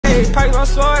pockets, I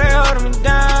swear they holding me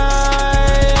down.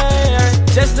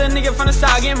 Just a little nigga from the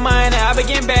south getting money. I been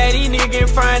getting bad, these niggas getting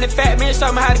frying. The fat man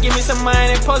showed me how to give me some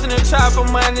money. Posting in the trap for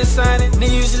money, son.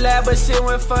 Nigga used to laugh, but shit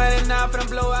went funny. Now I'm finna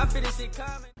blow, I feel this shit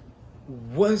coming.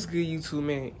 What's good, YouTube,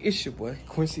 man? It's your boy,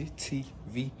 Quincy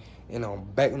TV. And I'm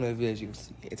back on the video, as you can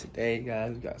see. And today,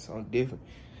 guys, we got something different.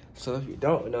 So if you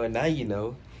don't know, now you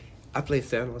know. I play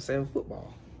 7-on-7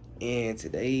 football. And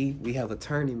today, we have a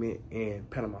tournament in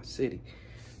Panama City.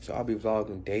 So I'll be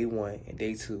vlogging day 1 and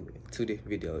day 2 in 2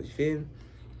 different videos, you feel me?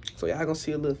 So y'all gonna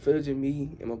see a little footage of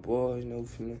me and my boys, you know,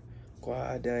 finna go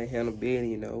out there and handle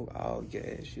business, you know, all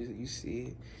gas. You see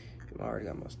it. I already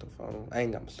got my stuff on. I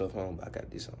ain't got my stuff on, but I got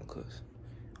this on because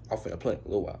I'm finna play a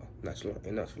little while. Not too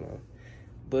long.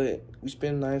 But we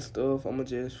spend nice stuff. I'ma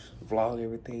just vlog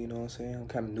everything, you know what I'm saying? I'm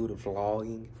kinda new to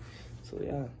vlogging. So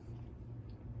yeah.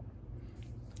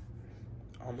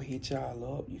 I'ma hit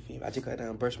y'all up, you feel me? I just got down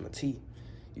and brushed my teeth,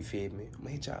 you feel me? I'ma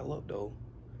hit y'all up though.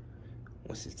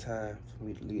 Once it's time for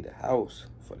me to leave the house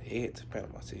for the head to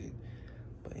Panama City.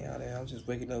 But yeah, I'm just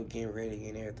waking up, getting ready,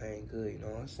 getting everything good, you know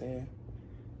what I'm saying?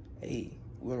 Hey,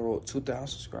 we're gonna roll 2,000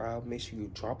 subscribers. Make sure you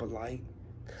drop a like,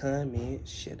 comment,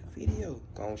 share the video.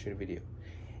 Go on, share the video.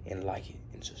 And like it,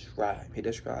 and subscribe. Hit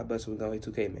that subscribe button so we gonna hit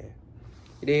 2K, man.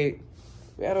 You dig?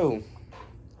 Yeah, though.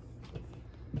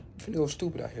 Finna go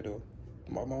stupid out here, though.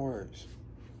 Mark my words.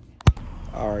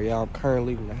 Alright, y'all, I'm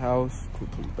currently leaving the house.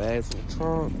 Put the bags in the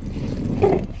trunk.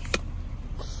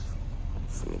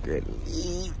 Finna get it.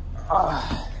 You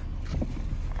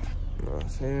know what I'm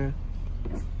saying?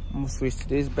 I'm gonna switch to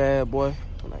this bad boy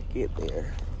when I get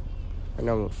there. And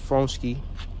I'm with Fronsky.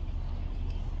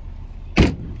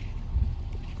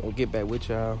 Gonna get back with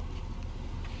y'all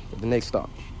at the next stop.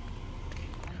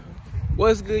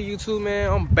 What's good, YouTube, man?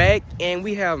 I'm back and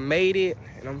we have made it.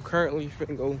 And I'm currently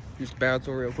finna go use the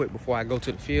bathroom real quick before I go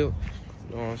to the field.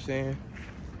 You know what I'm saying?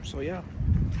 So yeah,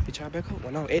 get y'all back up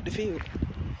when I'm at the field.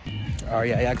 Alright,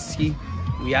 y'all can see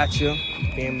we out here.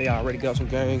 Family already got some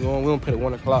games going. We don't put it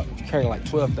 1 o'clock. Carrying like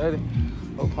 12:30.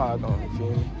 We'll probably go on the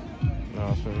field. You know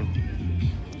what I'm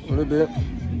saying? A little bit.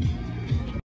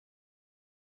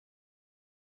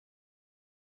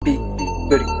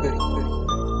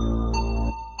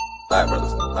 Live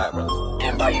brothers.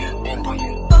 Empire.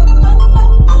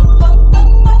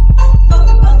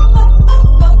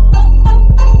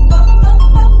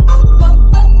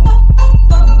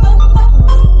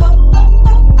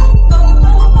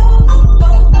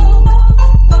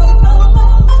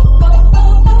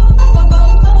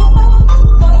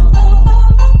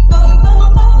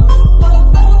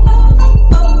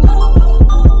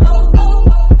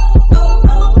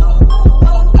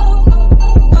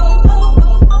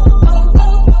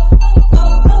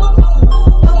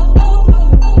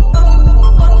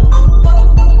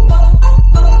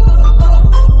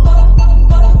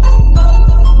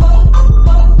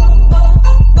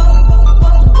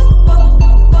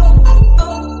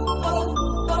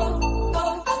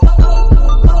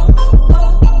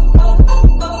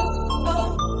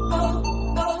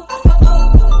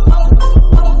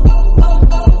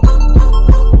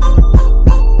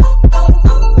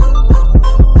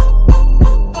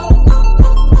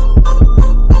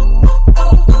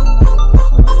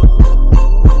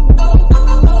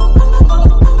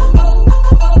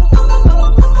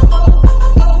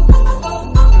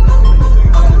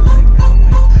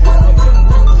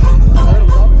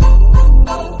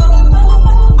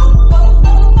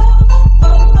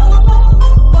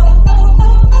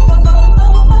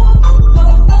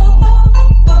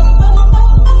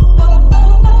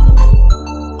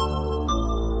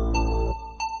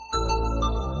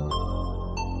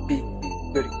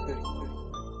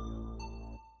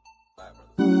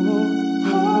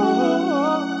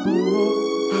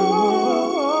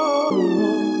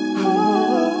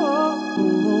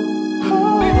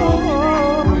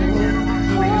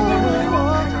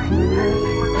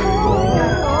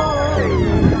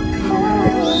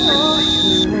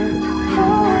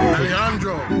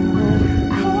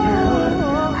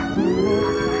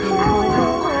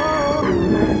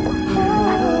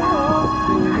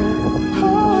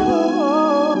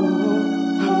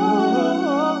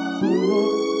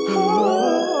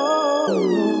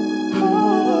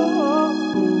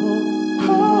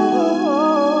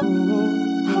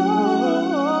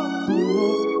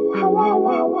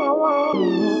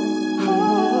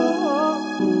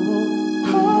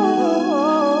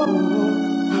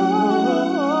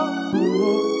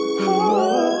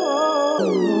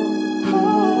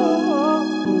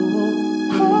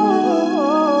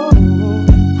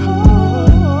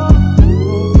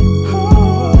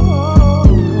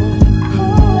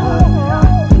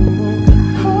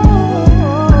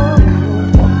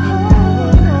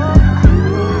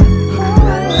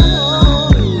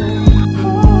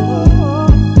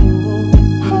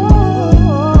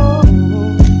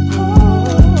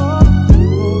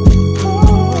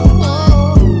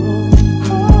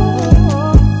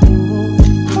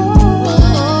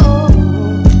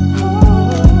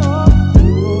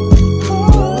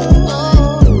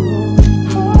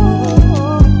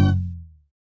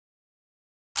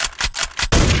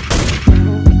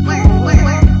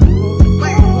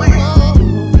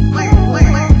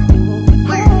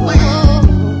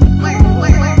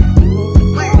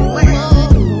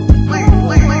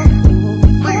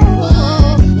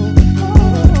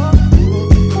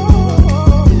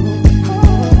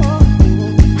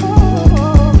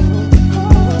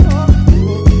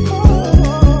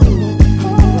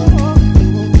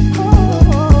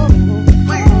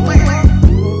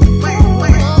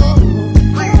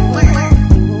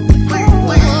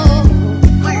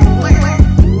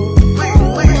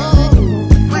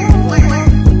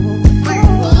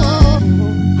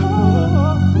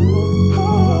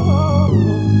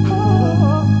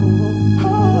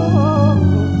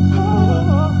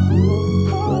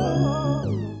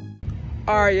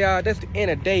 All right, y'all. That's the end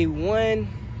of day 1.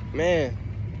 Man,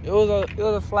 it was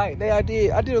a flight day. I did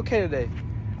okay today.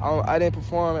 I didn't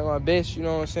perform at my best, you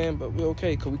know what I'm saying? But we're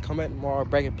okay, because we come back tomorrow,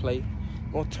 bracket play.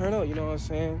 Gonna turn up, you know what I'm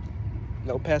saying?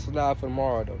 No pass alive for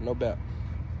tomorrow, though. No bet.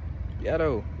 Yeah,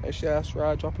 though. Make sure y'all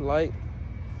subscribe, drop a like.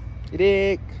 You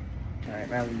dig? All right,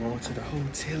 now we're going to the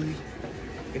hotel.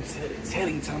 Into the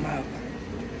telly, talking about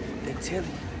the telly.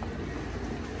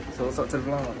 So what's up to the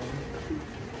vlog, man?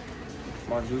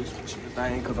 My juice, she was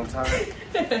dying because I'm tired.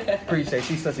 Appreciate,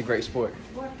 she's such a great sport.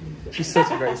 She's such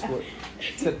a great sport.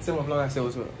 Tell my vlog I said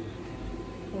what's up.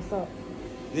 What's up?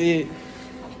 Yeah.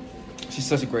 She's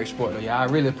such a great sport, though. Yeah, I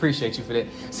really appreciate you for that.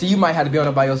 See, you might have to be on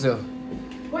it by yourself.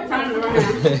 What time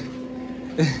is it?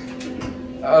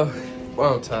 Oh,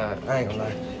 well, I'm tired. I ain't gonna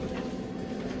lie.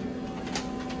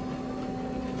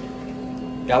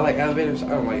 Y'all like elevators? I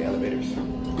don't like elevators. You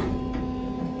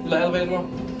like elevators,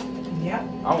 Mom? Yeah.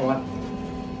 I don't like.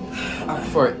 I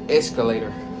prefer an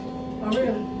escalator. Oh,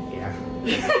 really? Yeah.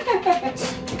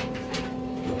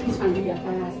 He's trying to get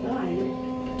 5 star, ain't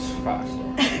it? 5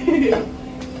 star.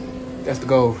 That's the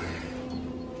goal.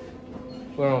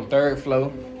 We're on 3rd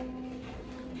floor.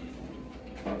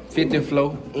 50th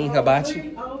floor in Hibachi.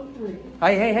 303.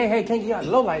 Hey, can't get out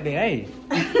low like that, hey.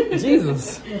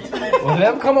 Jesus. Well,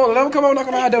 let him come on, knock on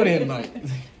our door then tonight.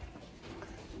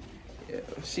 Yeah,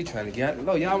 she trying to get out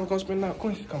low. Y'all was gonna spend out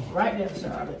Quincy, come on. Right there,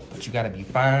 Charlotte. But you gotta be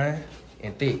fine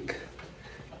and thick.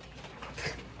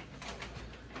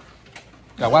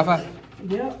 Got Wi-Fi?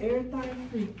 Yep, everything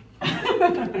free.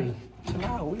 Chill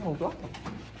out, we don't block them.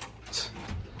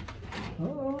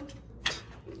 Uh-oh.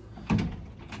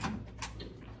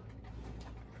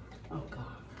 Oh, God.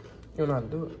 You don't know how to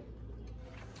do it.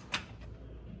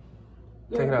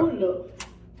 Go Take it out. pull it up.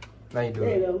 Now you do There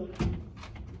you it. go.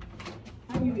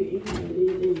 How you get into the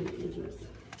interest?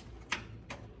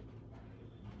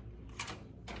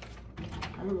 I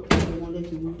don't know if I want to let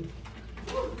you move.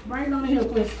 Bring it on in here,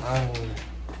 Quincy.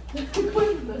 Quincy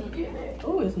doesn't get that.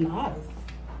 Oh, it's nice.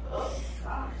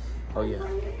 Oh, yeah.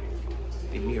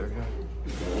 The mirror, huh?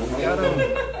 Y'all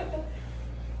know.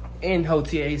 In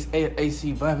hotel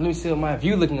AC, but let me see what my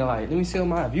view looking like. Let me see what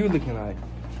my view looking like.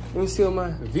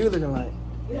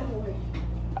 Yeah, wait.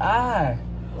 Ah.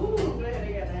 Ooh, I'm glad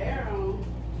they got the hair on.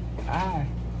 Ah.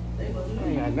 They was I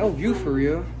ain't got no view for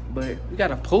real, but we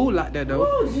got a pool out there though.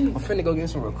 Ooh, geez. I'm finna go get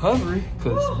some recovery,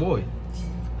 cause boy.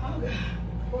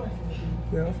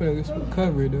 Yeah, I'm finna get some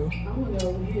recovery though. I'm gonna go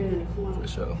over here in the corner. For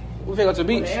sure. We finna go to the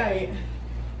beach.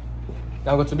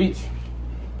 Y'all go to the beach.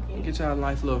 Get y'all a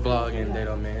nice little vlog in there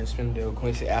though, man. Spend the day with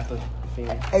Quincy after the film.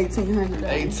 1800.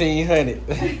 1800.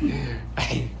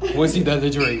 Hey, once he does a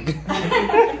drink.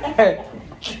 I'm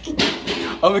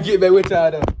gonna get back with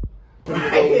y'all though.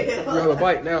 We're on a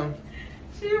bike now.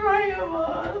 She right here,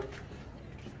 Mom.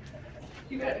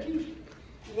 You got the key?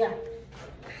 Yeah.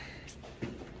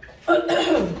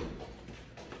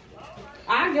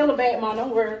 I'll get her back, Mom.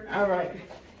 Don't worry. All right.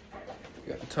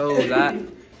 Got the toes out.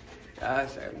 I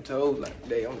said them toes like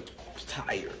today. I'm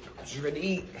tired. I'm just ready to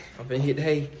eat. I'm finna hit the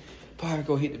hay. Probably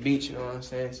go hit the beach, you know what I'm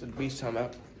saying? So the beach time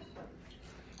out.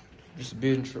 Just a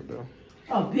business trip though.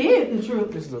 A business trip.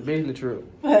 This is a business trip.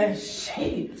 But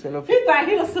shit. So no, He think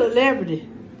he a celebrity.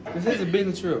 this is a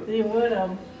business trip. Yeah,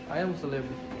 whatever. I am a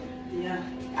celebrity. Yeah.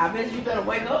 I bet you better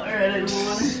wake up early in the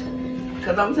morning.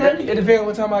 Cause I'm telling It you, depends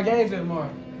what time my game's at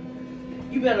tomorrow.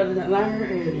 you better learn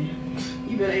early.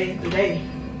 You better ask today.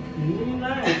 You ain't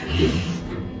lying.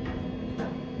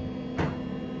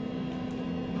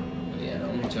 Yeah, I'm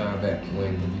gonna try back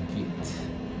when we get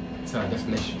to our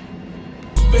destination.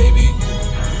 Baby,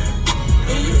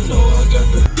 and you know I got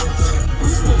the.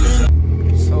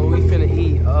 So we finna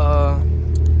eat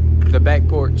the back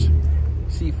porch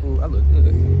seafood. I look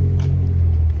good.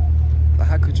 Like,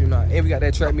 how could you not? And we got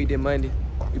that track meet this Monday.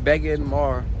 We back in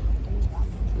tomorrow.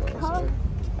 You know what I'm saying?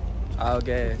 All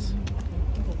gas.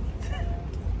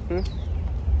 What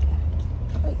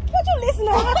you listening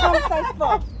to her conversation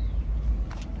for?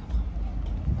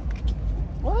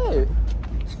 What?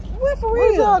 What for What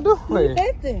real? y'all doing?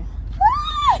 Nothing.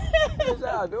 What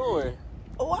y'all doing?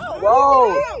 Whoa.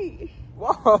 Whoa.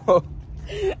 Whoa.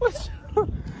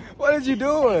 What are you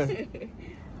doing?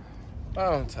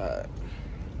 I'm tired.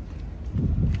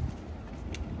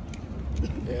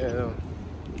 Yeah.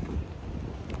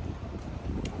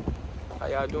 How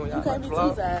y'all doing? Y'all You can't be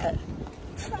too tired.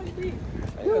 How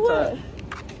y'all tired?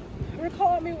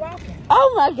 Record me walking.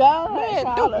 Oh my God.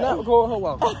 Man, do not record her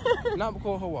walking. Do not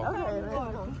record her walking. Okay, let's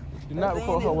go. Do not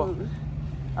record her walking.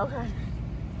 Okay.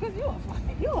 Cause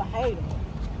you a hater.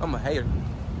 I'm a hater.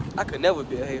 I could never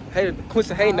be a hater. Hater,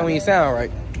 Quincy hating don't even sound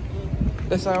right.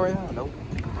 That sound right? I don't know.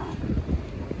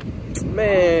 Man.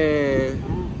 Man.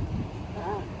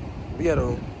 We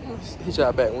gotta hit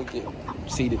y'all back when we get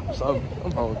seated. So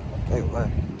I'm home. Ain't gonna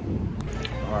lie.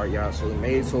 Alright, y'all. So we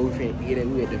made it, so we finna eat it.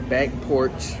 We at the back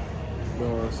porch. You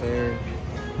know what I'm saying?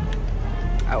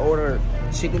 I ordered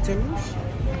chicken tenders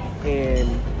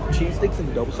and cheese sticks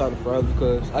and double sided fries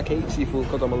because I can't eat seafood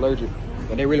because I'm allergic.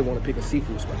 But they really want to pick a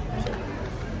seafood spot. So.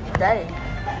 Dang.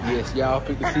 Yes, y'all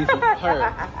picked the seafood.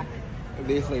 Her.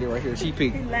 This lady right here, she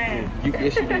picked.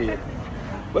 Yes, she did.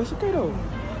 But it's okay though.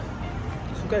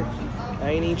 It's okay. I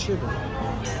ain't even tripping.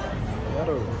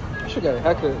 I should get a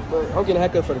haircut. But I'm getting a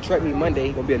haircut for the track meet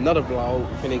Monday. Gonna be another vlog.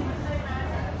 I ain't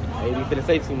even finna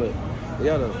say too much. But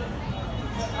y'all know.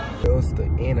 It was the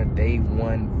end of day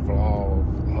 1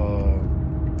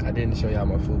 vlog. I didn't show y'all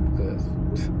my food because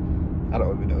I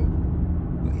don't even know.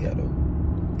 But yeah though.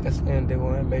 That's the end of day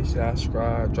 1. Make sure y'all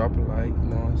subscribe, drop a like, you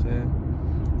know what I'm saying?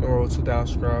 We're 2,000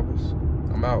 subscribers.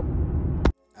 I'm out.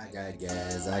 I got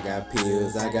gas, I got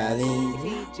pills, I got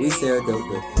lean. We sell dope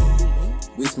to feed.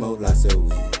 We smoke lots of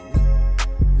weed.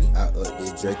 I up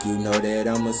the Drake, you know that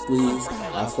I'ma squeeze.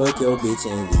 I fuck your bitch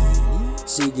and leave.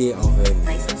 She get on her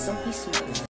knees.